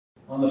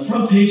on the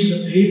front page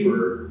of the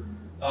paper,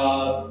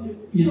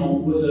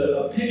 was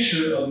a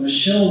picture of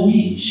Michelle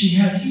Wee. She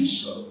had heat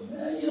stroke.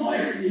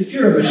 If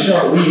you're a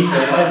Michelle Wee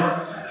fan,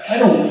 I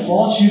don't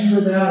fault you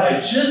for that. I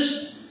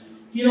just,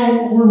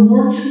 we're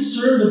more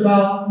concerned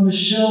about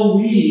Michelle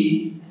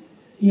Wee,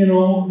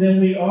 than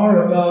we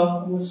are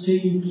about what's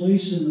taking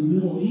place in the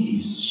Middle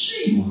East.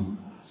 Shame on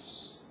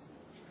us.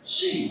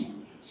 Shame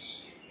on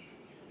us.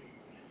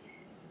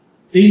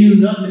 They knew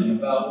nothing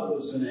about what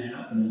was going to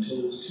happen until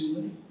it was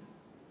too late.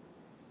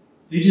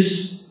 They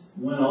just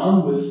went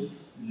on with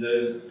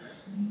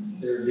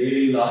their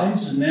daily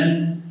lives, and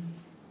then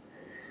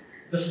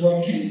the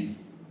flood came.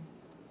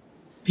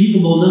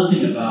 People know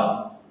nothing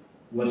about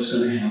what's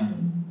going to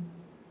happen.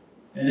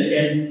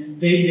 And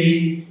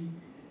they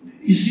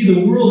you see,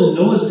 the world in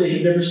Noah's day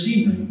had never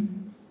seen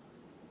rain.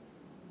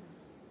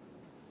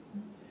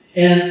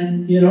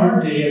 And in our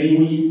day,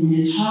 when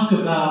you talk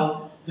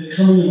about the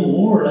coming of the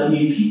Lord,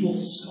 people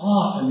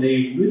scoff and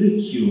they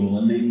ridicule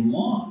and they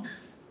mock.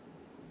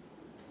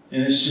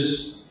 And it's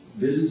just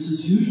business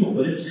as usual,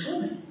 but it's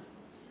coming.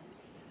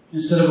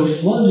 Instead of a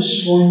flood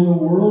destroying the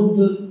world,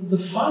 the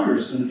fire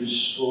is going to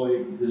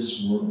destroy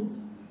this world.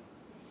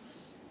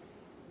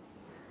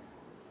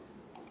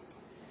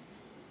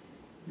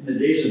 In the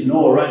days of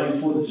Noah, right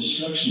before the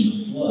destruction of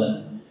the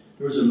flood,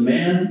 there was a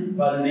man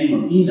by the name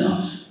of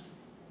Enoch.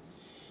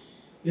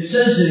 It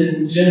says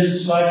in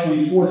Genesis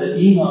 5:24 that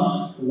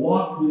Enoch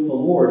walked with the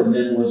Lord and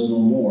then was no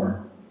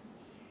more.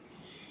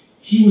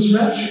 He was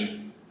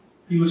raptured.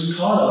 He was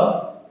caught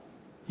up.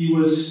 He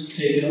was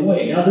taken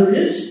away. Now there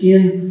is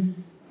in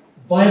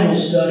Bible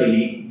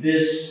study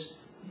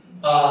this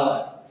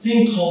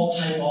thing called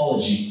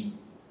typology,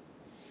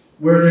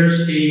 where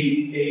there's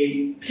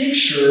a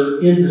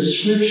picture in the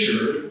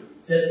Scripture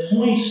that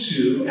points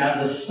to,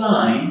 as a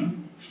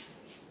sign,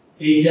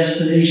 a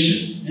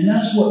destination. And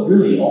that's what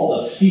really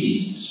all the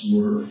feasts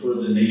were for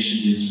the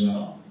nation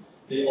Israel.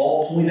 They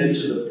all pointed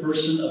to the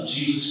person of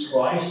Jesus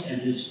Christ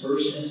and his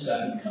first and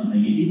second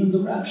coming. And even the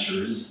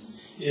rapture is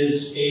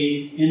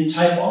in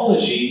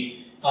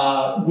typology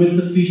with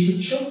the Feast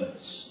of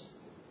Trumpets.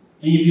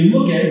 And if you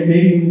look at it,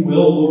 maybe we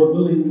will, Lord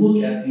willing,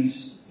 look at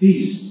these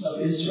feasts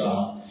of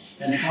Israel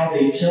and how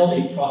they tell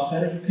a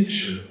prophetic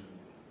picture,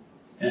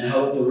 and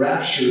how the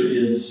rapture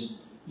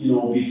is,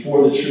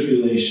 before the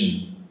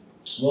tribulation.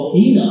 Well,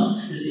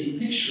 Enoch is a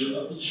picture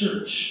of the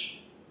church.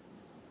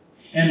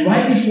 And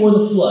right before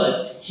the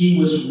flood, he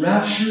was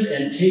raptured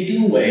and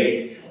taken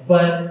away,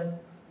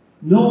 but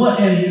Noah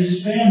and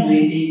his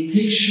family, a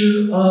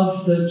picture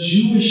of the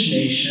Jewish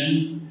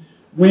nation,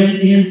 went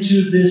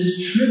into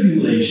this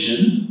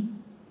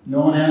tribulation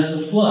known as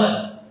the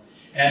flood,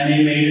 and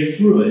they made it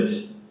through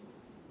it.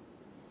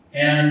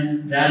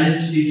 And that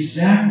is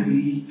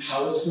exactly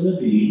how it's going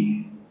to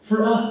be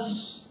for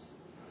us.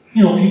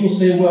 People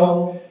say,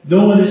 well,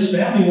 Noah and his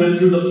family went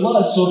through the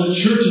flood, so the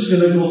church is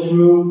going to go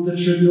through the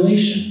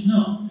tribulation.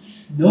 No.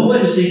 Noah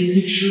is a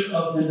picture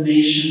of the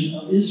nation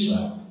of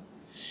Israel.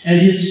 And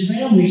his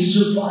family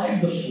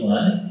survived the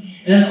flood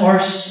and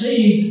are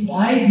saved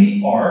by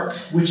the ark,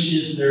 which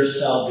is their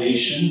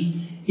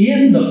salvation,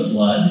 in the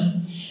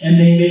flood. And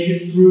they make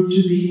it through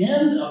to the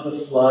end of the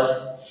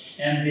flood,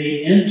 and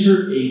they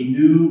enter a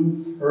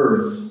new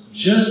earth,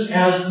 just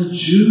as the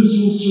Jews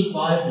will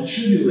survive the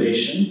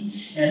tribulation,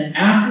 and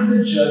after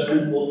the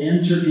judgment will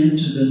enter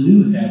into the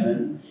new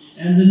heaven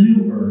and the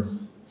new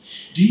earth.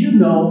 Do you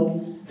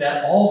know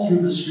that all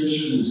through the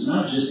Scriptures, and it's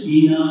not just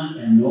Enoch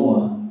and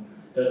Noah,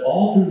 that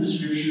all through the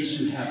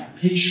Scriptures you have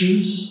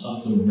pictures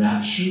of the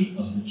rapture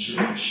of the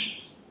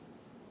church?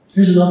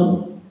 Here's another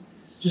one,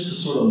 just to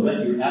sort of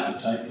whet your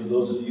appetite for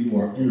those of you who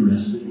are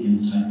interested in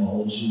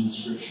typology in the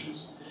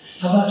Scriptures.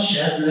 How about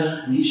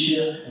Shadrach,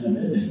 Meshach, and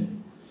Abednego?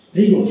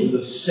 They go through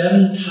the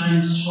 7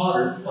 times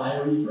hotter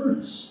fiery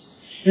furnace.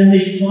 And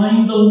they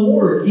find the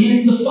Lord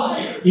in the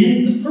fire,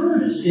 in the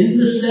furnace, in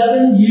the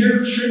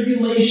 7-year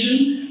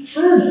tribulation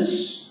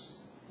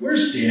furnace.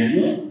 Where's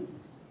Daniel?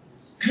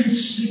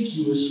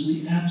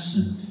 Conspicuously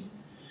absent.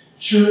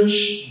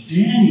 Church,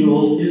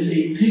 Daniel is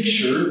a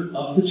picture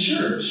of the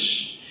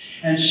church.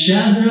 And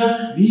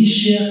Shadrach,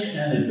 Meshach,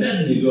 and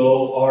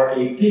Abednego are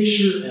a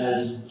picture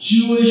as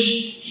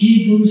Jewish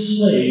Hebrew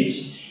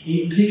slaves,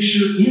 a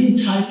picture in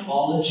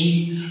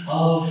typology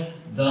of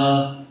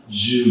the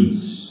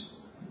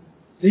Jews.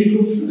 They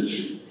go through the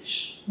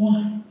tribulation.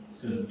 Why?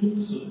 Because the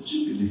purpose of the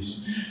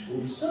tribulation for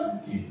the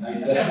Son came.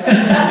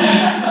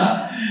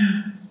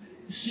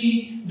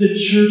 See, the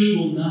church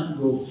will not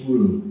go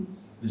through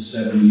the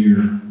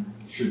 7-year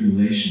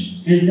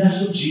tribulation. And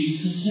that's what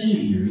Jesus is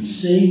saying here.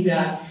 He's saying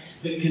that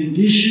the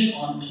condition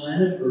on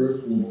planet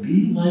Earth will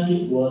be like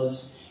it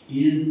was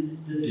in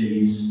the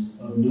days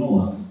of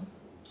Noah.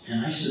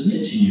 And I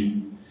submit to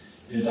you,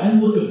 as I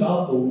look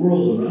about the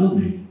world around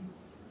me,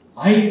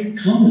 I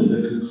come to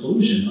the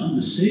conclusion,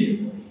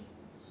 unmistakably,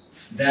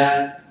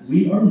 that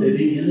we are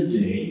living in a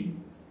day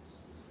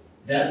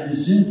that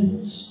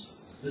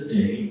resembles the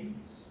day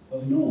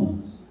of Noah.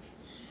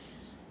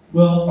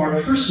 Well, our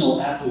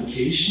personal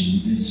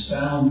application is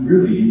found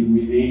really in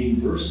the remaining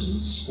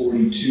verses,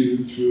 42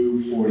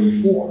 through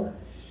 44.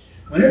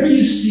 Whenever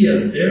you see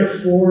a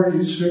therefore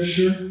in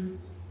Scripture,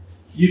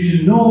 you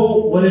can know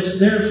what it's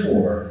there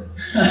for.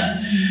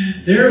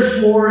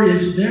 Therefore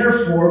is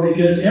therefore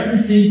because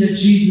everything that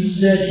Jesus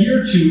said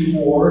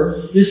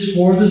heretofore is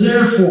for the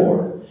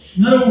therefore.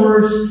 In other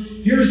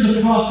words, here's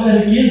the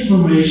prophetic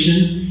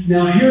information.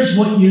 Now here's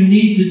what you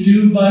need to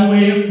do by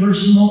way of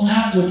personal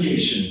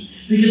application.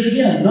 Because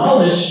again,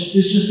 knowledge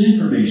is just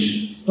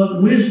information,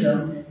 but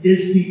wisdom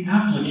is the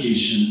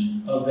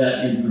application of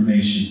that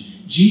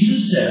information.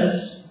 Jesus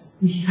says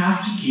we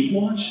have to keep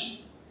watching.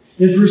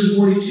 In verse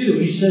 42,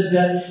 he says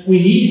that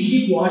we need to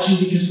keep watching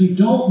because we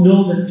don't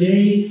know the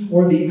day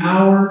or the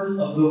hour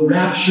of the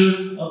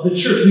rapture of the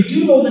church. We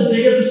do know the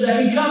day of the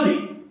second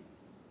coming.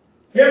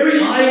 Every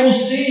eye will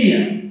see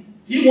him.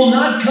 He will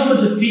not come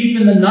as a thief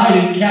in the night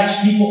and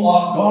catch people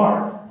off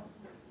guard.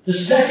 The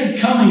second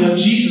coming of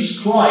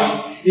Jesus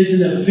Christ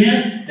is an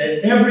event that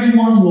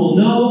everyone will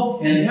know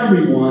and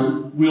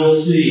everyone will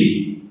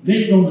see.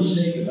 Make no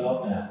mistake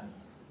about that.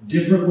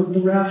 Different with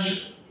the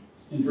rapture.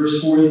 In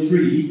verse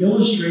 43, he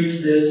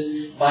illustrates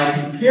this by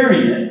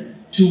comparing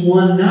it to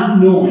one not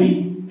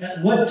knowing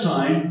at what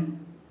time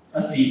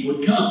a thief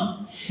would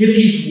come. If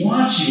he's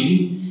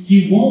watching,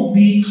 he won't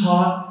be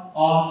caught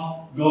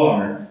off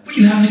guard. But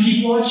you have to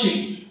keep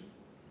watching.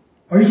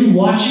 Are you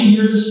watching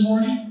here this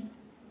morning?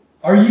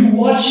 Are you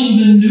watching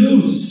the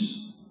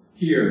news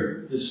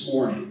here this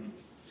morning?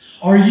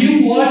 Are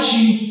you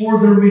watching for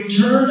the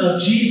return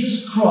of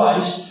Jesus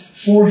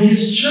Christ for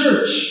his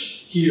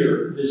church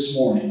here this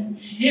morning?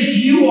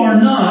 If you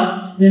are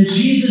not, then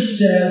Jesus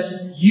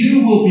says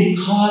you will be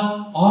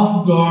caught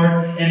off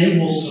guard and it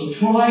will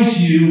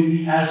surprise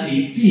you as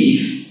a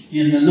thief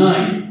in the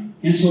night.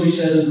 And so he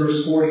says in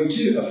verse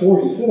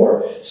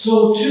 44,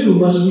 so too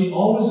must we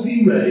always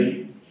be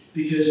ready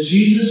because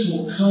Jesus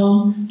will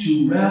come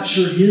to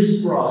rapture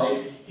his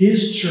bride,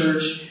 his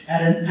church,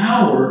 at an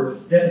hour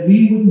that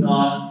we would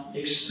not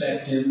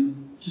expect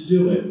him to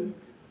do it.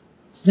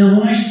 Now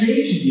when I say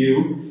to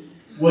you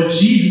what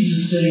Jesus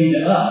is saying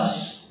to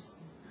us,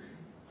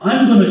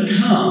 I'm going to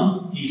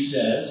come, he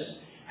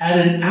says,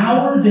 at an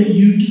hour that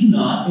you do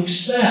not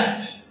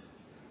expect.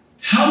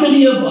 How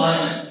many of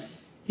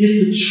us, if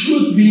the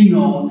truth be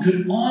known,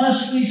 could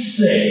honestly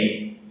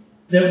say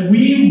that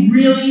we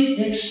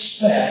really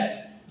expect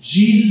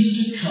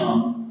Jesus to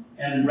come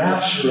and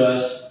rapture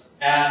us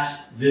at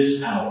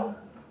this hour?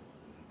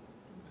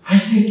 I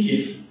think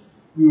if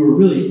we were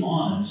really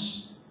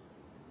honest,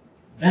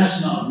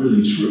 that's not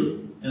really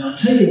true. And I'll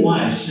tell you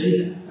why I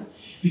say that.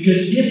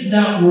 Because if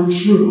that were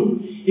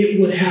true,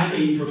 it would have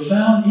a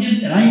profound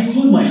impact, and I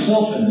include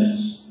myself in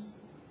this.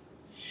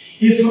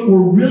 If it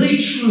were really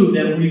true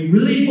that we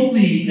really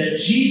believe that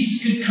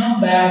Jesus could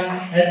come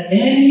back at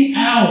any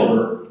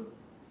hour,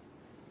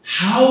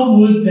 how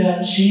would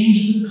that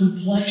change the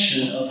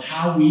complexion of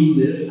how we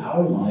live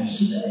our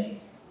lives today?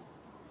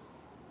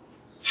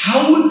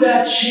 How would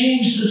that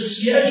change the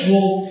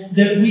schedule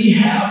that we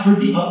have for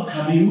the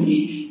upcoming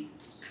week?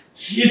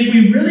 If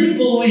we really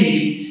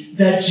believe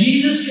that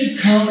Jesus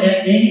could come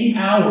at any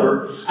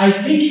hour, I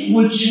think it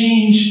would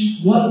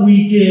change what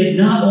we did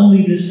not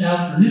only this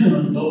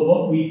afternoon, but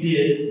what we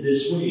did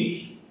this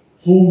week,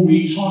 whom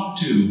we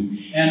talked to,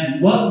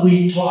 and what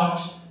we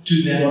talked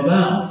to them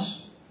about.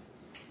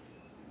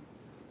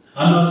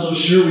 I'm not so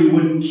sure we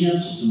wouldn't cancel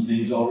some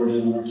things already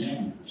on our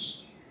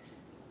calendars.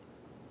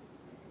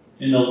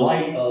 In the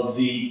light of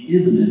the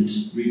imminent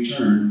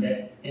return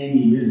at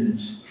any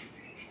minute,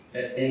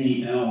 at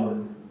any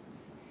hour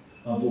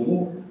of the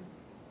Lord.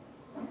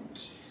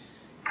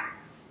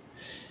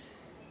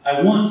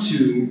 I want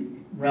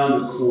to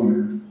round the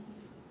corner.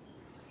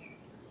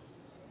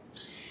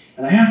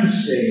 And I have to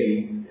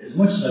say, as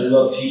much as I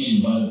love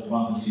teaching Bible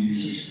prophecy,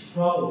 this has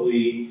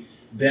probably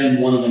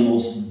been one of the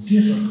most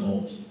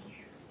difficult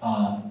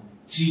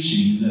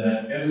teachings that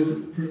I've ever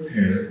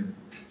prepared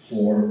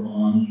for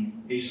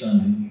on a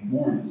Sunday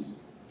morning.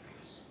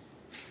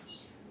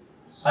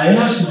 I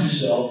asked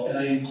myself, and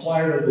I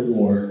inquired of the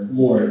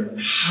Lord,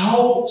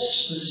 how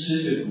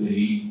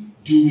specifically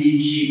do we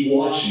keep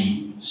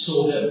watching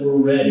so that we're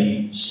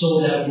ready, so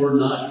that we're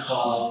not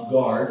caught off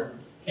guard,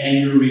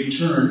 and your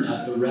return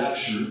at the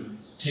rapture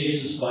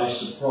takes us by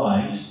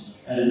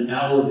surprise at an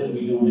hour that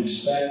we don't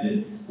expect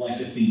it,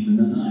 like a thief in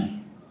the night?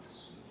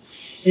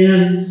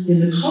 And in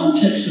the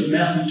context of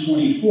Matthew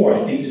 24,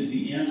 I think is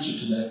the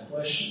answer to that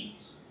question.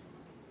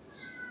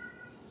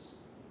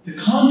 The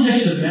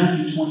context of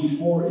Matthew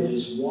 24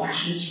 is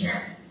watch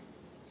Israel.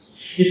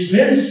 It's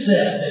been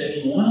said that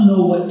if you want to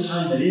know what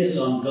time it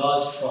is on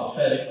God's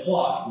prophetic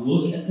clock,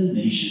 look at the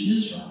nation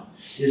Israel.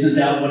 Isn't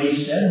that what he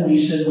said? When he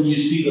said, when you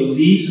see the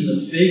leaves and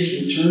the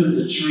figs return to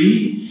the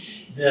tree,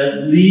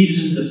 the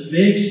leaves and the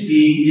figs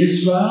being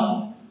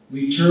Israel,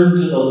 return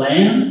to the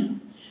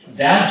land,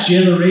 that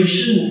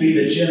generation will be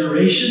the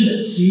generation that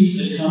sees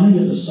the coming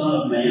of the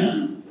Son of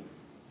Man.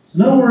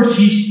 In other words,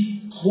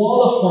 he's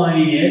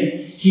qualifying it.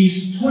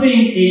 He's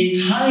putting a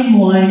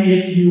timeline,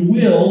 if you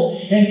will,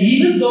 and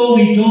even though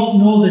we don't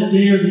know the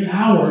day or the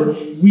hour,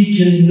 we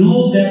can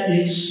know that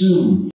it's soon.